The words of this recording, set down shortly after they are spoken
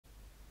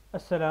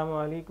Assalamu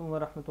alaikum wa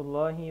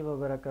rahmatullahi wa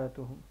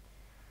barakatuh.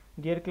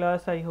 Dear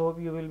class, I hope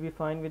you will be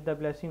fine with the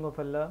blessing of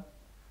Allah.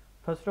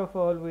 First of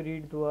all, we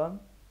read dua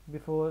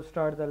before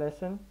start the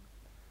lesson.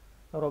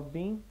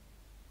 Rabbi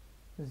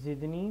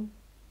ज़िदनी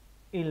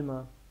इल्मा।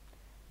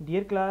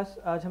 Dear class,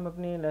 आज हम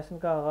अपने lesson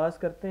का आगाज़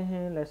करते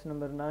हैं, lesson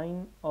number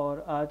 9।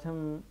 और आज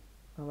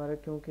हमारा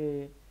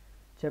क्योंकि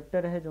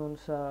चैप्टर है जो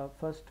उनसा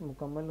फर्स्ट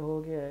मुकम्मल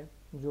हो गया है,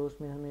 जो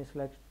उसमें हमें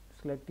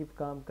सिलेक्टिव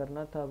काम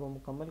करना था वो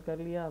मुकम्मल कर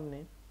लिया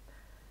हमने।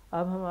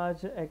 अब हम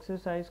आज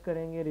एक्सरसाइज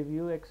करेंगे,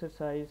 रिव्यू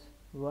एक्सरसाइज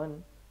 1,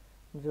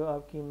 जो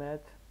आपकी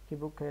मैथ की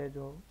बुक है,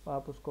 जो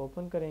आप उसको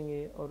ओपन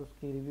करेंगे और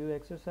उसकी रिव्यू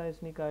एक्सरसाइज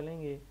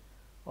निकालेंगे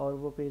और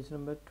वो पेज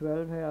नंबर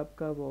 12 है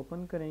आपका, वो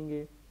ओपन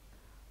करेंगे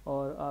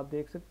और आप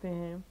देख सकते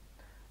हैं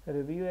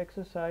रिव्यू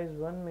एक्सरसाइज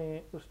 1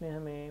 में उसने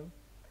हमें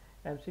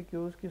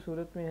एमसीक्यूज़ की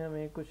सूरत में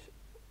हमें कुछ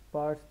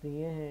पार्ट्स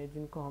दिए हैं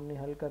जिनको हमने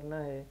हल करना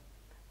है।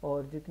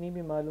 और जितनी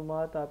भी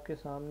मालूमात आपके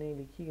सामने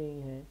लिखी गई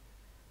हैं,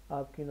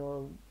 आपकी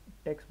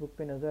टेक्स्ट बुक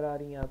पे नज़र आ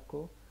रही हैं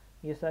आपको,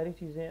 ये सारी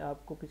चीज़ें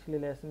आपको पिछले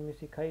लेसन में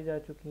सिखाई जा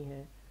चुकी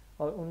हैं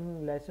और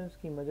उन लेसन्स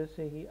की मदद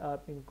से ही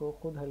आप इनको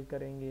ख़ुद हल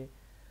करेंगे।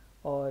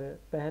 और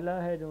पहला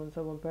है जो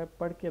उनसा वो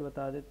पढ़ के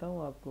बता देता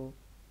हूँ आपको,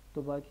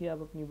 तो बाकी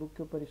आप अपनी बुक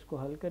के ऊपर इसको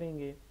हल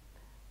करेंगे।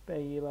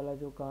 ये वाला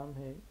जो काम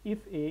है,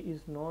 if A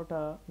is not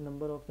a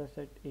number of the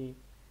set ए,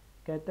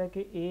 कहता है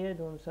कि ए है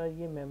जो सा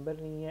ये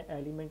मेंबर नहीं है,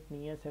 एलिमेंट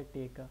नहीं है सेट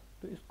ए का,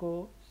 तो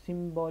इसको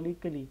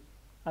सिम्बॉलिकली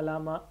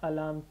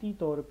अलामती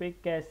तौर पे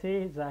कैसे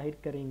ज़ाहिर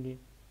करेंगे।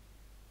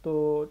 तो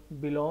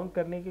बिलोंग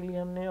करने के लिए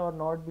हमने और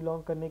नॉट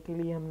बिलोंग करने के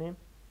लिए हमने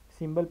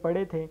सिंबल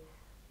पढ़े थे,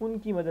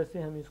 उनकी मदद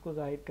से हम इसको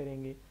ज़ाहिर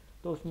करेंगे।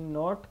 तो उसने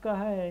नॉट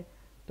कहा है,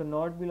 तो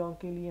नॉट बिलोंग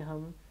के लिए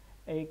हम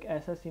एक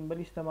ऐसा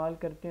सिंबल इस्तेमाल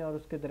करते हैं और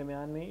उसके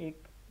दरमियान में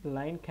एक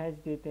लाइन खींच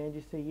देते हैं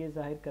जिससे ये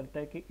ज़ाहिर करता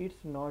है कि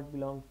it's not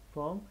belong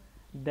from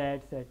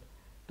that set.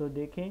 तो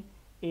देखें,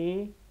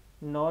 ए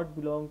नॉट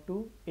बिलोंग टू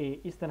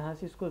ए, इस तरह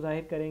से इसको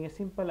ज़ाहिर करेंगे।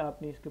 सिंपल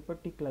आपने इसके ऊपर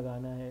टिक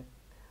लगाना है।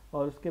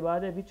 और उसके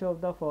बाद है which of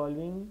the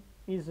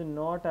following is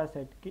not a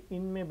set, कि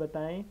इनमें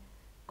बताएं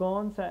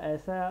कौन सा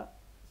ऐसा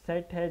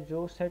सेट है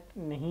जो सेट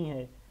नहीं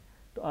है।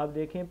 तो आप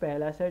देखें,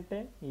 पहला सेट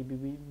है, ये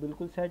भी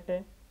बिल्कुल सेट है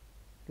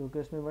क्योंकि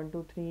उसमें 1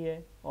 2 3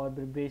 है और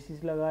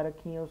ब्रेसिस लगा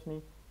रखी हैं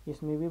उसने,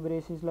 इसमें भी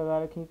ब्रेसिस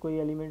लगा रखी, कोई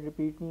एलिमेंट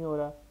रिपीट नहीं हो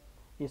रहा,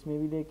 इसमें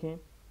भी देखें।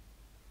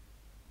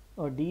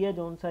 और डी है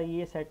जौन सा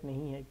ये सेट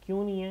नहीं है।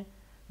 क्यों नहीं है?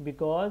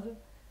 बिकॉज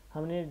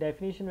हमने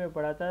डेफिनेशन में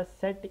पढ़ा था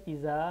set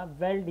is uh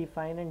well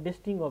defined and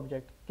distinct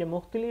object, के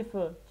मुख्तलिफ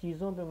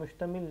चीज़ों पे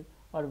मुश्तमिल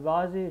और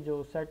वाज़ेह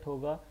जो सेट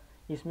होगा,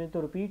 इसमें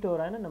तो रिपीट हो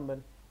रहा है ना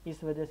नंबर,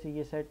 इस वजह से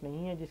ये सेट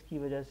नहीं है, जिसकी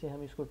वजह से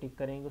हम इसको टिक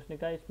करेंगे। उसने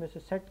कहा इसमें से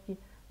सेट की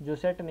जो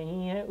सेट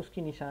नहीं है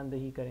उसकी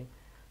निशानदही करें।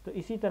 तो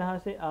इसी तरह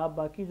से आप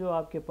बाकी जो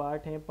आपके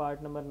पार्ट हैं,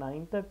 पार्ट नंबर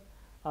 9 तक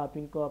आप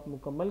इनको आप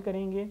मुकम्मल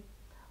करेंगे।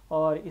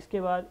 और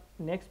इसके बाद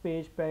नेक्स्ट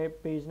पेज पे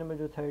पेज नंबर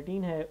जो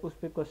 13 है उस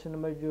पर क्वेश्चन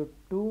नंबर जो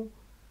 2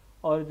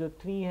 और जो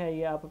 3 है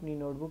ये आप अपनी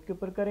नोटबुक के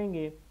ऊपर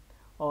करेंगे।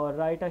 और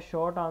right a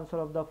short answer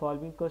of the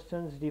following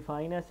questions,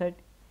 define a set,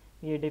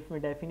 ये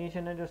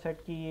डेफिनेशन है जो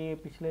सेट की, ये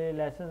पिछले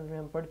लेसन में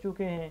हम पढ़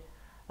चुके हैं।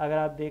 अगर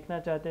आप देखना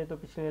चाहते हैं तो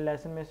पिछले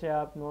लेसन में से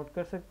आप नोट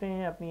कर सकते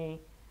हैं अपनी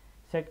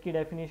सेट की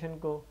डेफिनेशन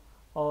को।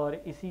 और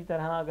इसी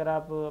तरह अगर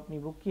आप अपनी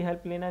बुक की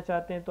हेल्प लेना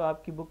चाहते हैं तो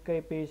आपकी बुक के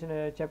पेज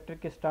चैप्टर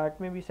के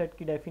स्टार्ट में भी सेट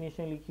की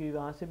डेफिनेशन लिखी हुई,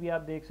 वहाँ से भी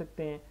आप देख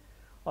सकते हैं।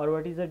 और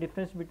what is the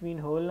difference between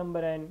whole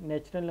number and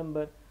natural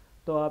number,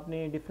 तो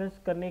आपने डिफरेंस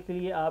करने के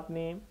लिए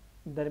आपने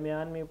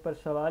दरमियान में ऊपर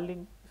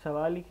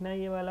सवाल लिखना है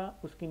ये वाला,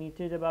 उसके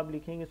नीचे जब आप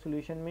लिखेंगे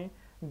सोल्यूशन में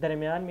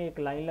दरमियान में एक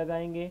लाइन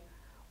लगाएंगे।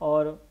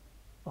 और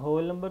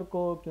होल नंबर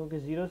को क्योंकि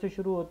ज़ीरो से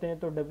शुरू होते हैं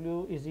तो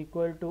W इज़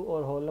इक्वल टू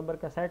और होल नंबर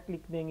का सेट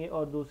लिख देंगे,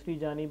 और दूसरी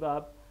जानिब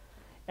आप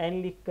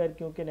n लिख कर,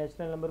 क्योंकि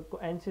नेचुरल नंबर को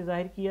n से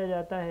ज़ाहिर किया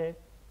जाता है,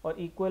 और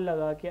इक्वल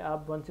लगा के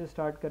आप 1 से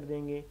स्टार्ट कर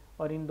देंगे।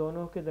 और इन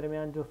दोनों के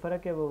दरमियान जो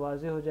फ़र्क है वो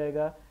वाज़े हो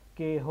जाएगा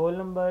कि whole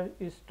number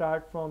is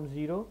start from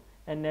 0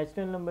 and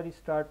natural number is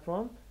start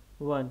from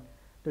 1।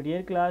 तो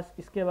डियर क्लास,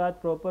 इसके बाद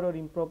प्रॉपर और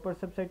इम्प्रॉपर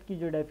सबसेट की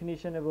जो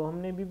डेफिनेशन है वो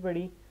हमने भी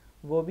पढ़ी,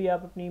 वो भी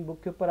आप अपनी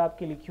बुक के ऊपर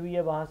आपकी लिखी हुई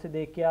है, वहाँ से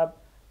देख के आप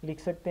लिख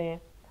सकते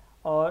हैं।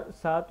 और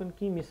साथ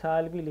उनकी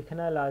मिसाल भी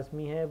लिखना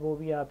लाजमी है, वो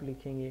भी आप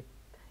लिखेंगे,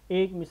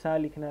 एक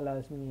मिसाल लिखना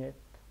लाजमी है।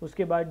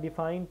 उसके बाद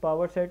डिफ़ाइन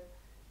पावर सेट,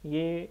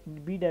 ये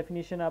भी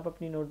डेफिनेशन आप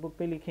अपनी नोटबुक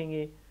पे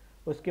लिखेंगे।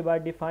 उसके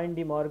बाद define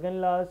De Morgan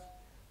laws,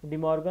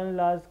 De Morgan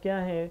laws क्या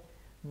है?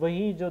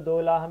 वही जो 2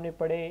 लॉ हमने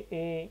पढ़े,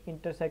 A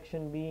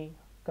intersection B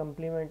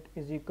complement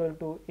is equal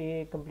to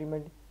A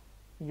complement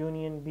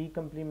union B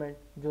complement,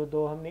 जो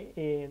 2 हमने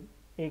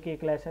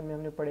एक लेसन में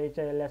हमने पढ़े,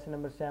 चाहे लेसन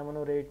नंबर 7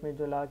 और 8 में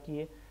जो लॉ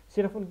किए,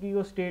 सिर्फ उनकी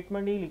वो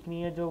स्टेटमेंट ही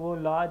लिखनी है, जो वो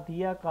लॉ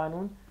दिया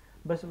कानून,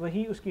 बस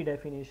वही उसकी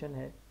डेफिनेशन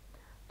है।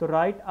 तो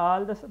right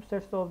all the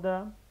subsets of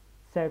the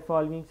set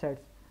following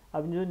sets,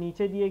 अब जो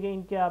नीचे दिए गए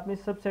इनके आपने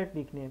सबसेट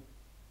लिखने हैं,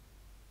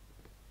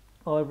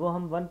 और वो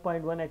हम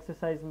 1.1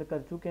 एक्सरसाइज में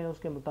कर चुके हैं,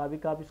 उसके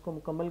मुताबिक आप इसको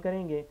मुकम्मल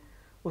करेंगे।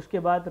 उसके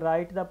बाद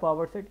राइट द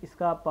पावर सेट,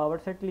 इसका आप पावर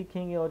सेट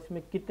लिखेंगे और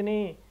इसमें कितने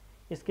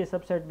इसके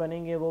सबसेट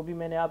बनेंगे वो भी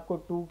मैंने आपको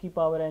 2 की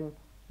पावर n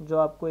जो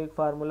आपको एक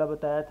फार्मूला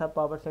बताया था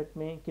पावर सेट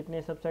में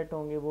कितने सबसेट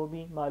होंगे वो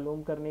भी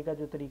मालूम करने का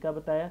जो तरीका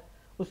बताया,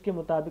 उसके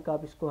मुताबिक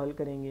आप इसको हल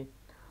करेंगे।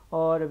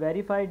 और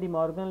वेरीफाइड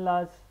डिमॉर्गन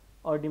लॉज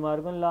और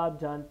डिमॉर्गन लॉ आप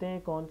जानते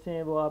हैं कौन से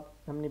हैं, वो आप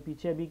हमने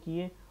पीछे अभी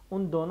किए।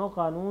 उन दोनों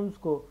कानून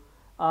को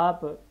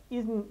आप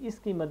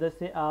इसकी मदद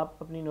से आप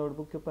अपनी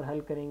नोटबुक के ऊपर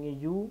हल करेंगे।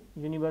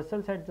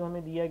 यूनिवर्सल सेट जो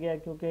हमें दिया गया,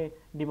 क्योंकि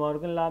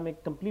डिमॉर्गन लॉ में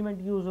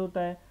कंप्लीमेंट यूज़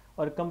होता है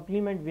और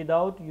कंप्लीमेंट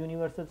विदाउट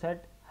यूनिवर्सल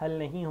सेट हल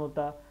नहीं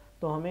होता,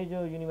 तो हमें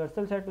जो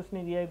यूनिवर्सल सेट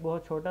उसने दिया एक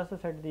बहुत छोटा सा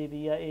सेट दे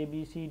दिया, A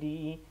B C D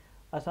E,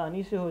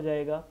 आसानी से हो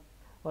जाएगा।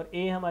 और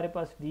ए हमारे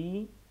पास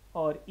डी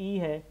और ई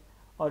है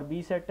और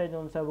बी सेट है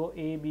जो सा वो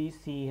ए बी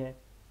सी है।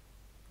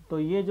 तो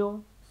ये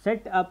जो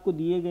सेट आपको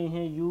दिए गए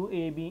हैं यू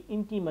ए बी,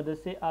 इनकी मदद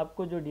से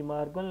आपको जो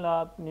डिमॉर्गन लॉ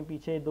आपने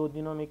पीछे 2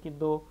 दिनों में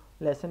 2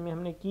 लेसन में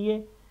हमने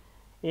किए,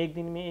 एक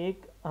दिन में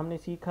एक हमने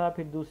सीखा,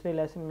 फिर दूसरे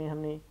लेसन में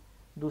हमने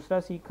दूसरा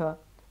सीखा,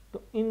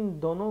 तो इन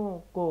दोनों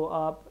को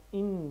आप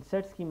इन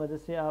सेट्स की मदद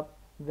से आप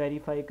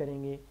वेरीफाई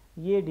करेंगे।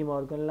 ये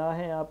डिमॉर्गन लॉ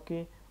है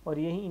आपके, और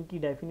यही इनकी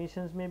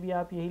डेफिनेशंस में भी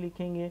आप यही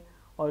लिखेंगे।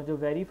 और जो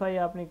वेरीफाई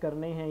आपने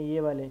करने हैं ये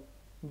वाले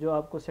जो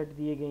आपको सेट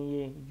दिए गए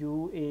ये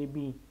यू ए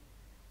बी,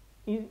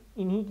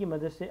 इन्हीं की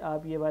मदद से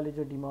आप ये वाले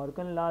जो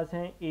डिमॉर्गन लॉज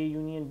हैं, ए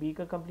यूनियन बी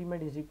का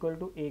कम्प्लीमेंट इज इक्वल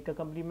टू ए का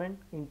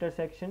कम्प्लीमेंट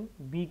इंटरसेक्शन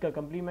बी का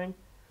कम्प्लीमेंट,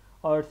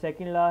 और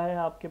सेकंड लॉ है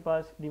आपके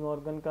पास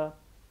डिमॉर्गन का,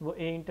 वो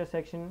ए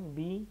इंटरसेक्शन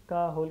बी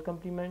का होल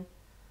कम्प्लीमेंट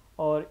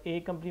और ए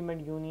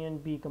कम्प्लीमेंट यूनियन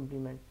बी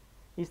कम्प्लीमेंट।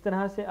 इस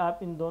तरह से आप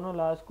इन दोनों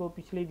लॉज को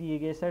पिछले दिए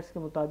गए सेट्स के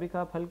मुताबिक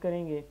आप हल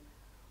करेंगे।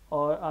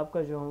 और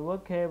आपका जो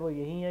होमवर्क है वो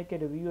यही है कि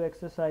रिव्यू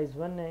एक्सरसाइज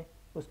 1 है,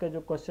 उसका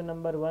जो क्वेश्चन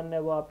नंबर 1 है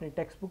वो आपने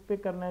टेक्स्ट बुक पे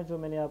करना है, जो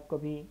मैंने आपको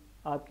अभी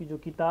आपकी जो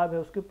किताब है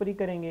उसके ऊपर ही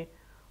करेंगे।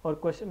 और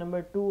क्वेश्चन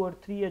नंबर 2 और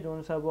 3 है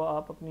जो सा वो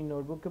आप अपनी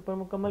नोटबुक के ऊपर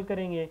मुकम्मल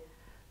करेंगे।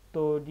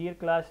 तो डियर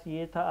क्लास,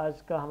 ये था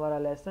आज का हमारा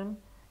लेसन।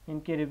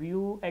 इनके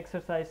रिव्यू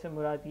एक्सरसाइज से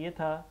मुराद ये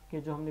था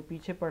कि जो हमने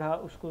पीछे पढ़ा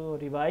उसको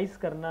रिवाइज़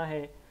करना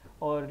है,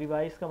 और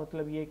रिवाइज़ का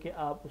मतलब ये कि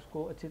आप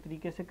उसको अच्छे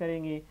तरीके से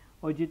करेंगे।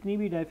 और जितनी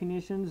भी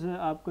डेफिनेशंस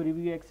आपको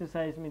रिव्यू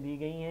एक्सरसाइज में दी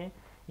गई हैं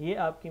ये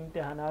आपके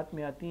इम्तहानात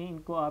में आती हैं,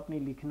 इनको आपने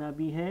लिखना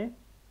भी है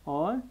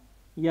और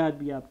याद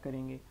भी आप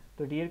करेंगे।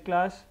 तो dear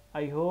class,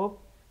 I hope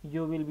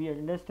you will be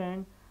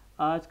understand.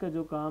 आज का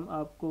जो काम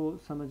आपको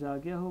समझ आ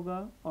गया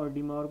होगा, और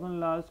डिमॉर्गन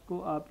लॉज को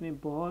आपने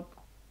बहुत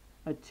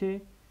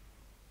अच्छे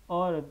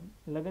और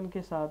लगन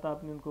के साथ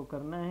आपने उनको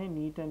करना है।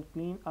 नीट एंड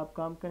क्लीन आप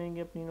काम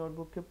करेंगे अपनी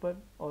नोटबुक के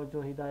ऊपर, और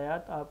जो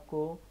हिदायत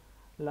आपको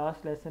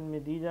लास्ट लेसन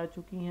में दी जा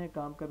चुकी हैं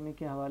काम करने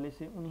के हवाले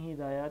से, उन्हीं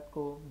हिदायत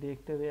को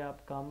देखते हुए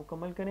आप काम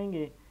मुकम्मल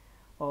करेंगे।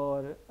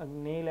 और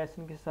नए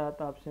लेसन के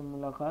साथ आपसे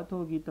मुलाकात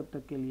होगी, तब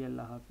तक के लिए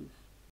अल्लाह हाफिज़।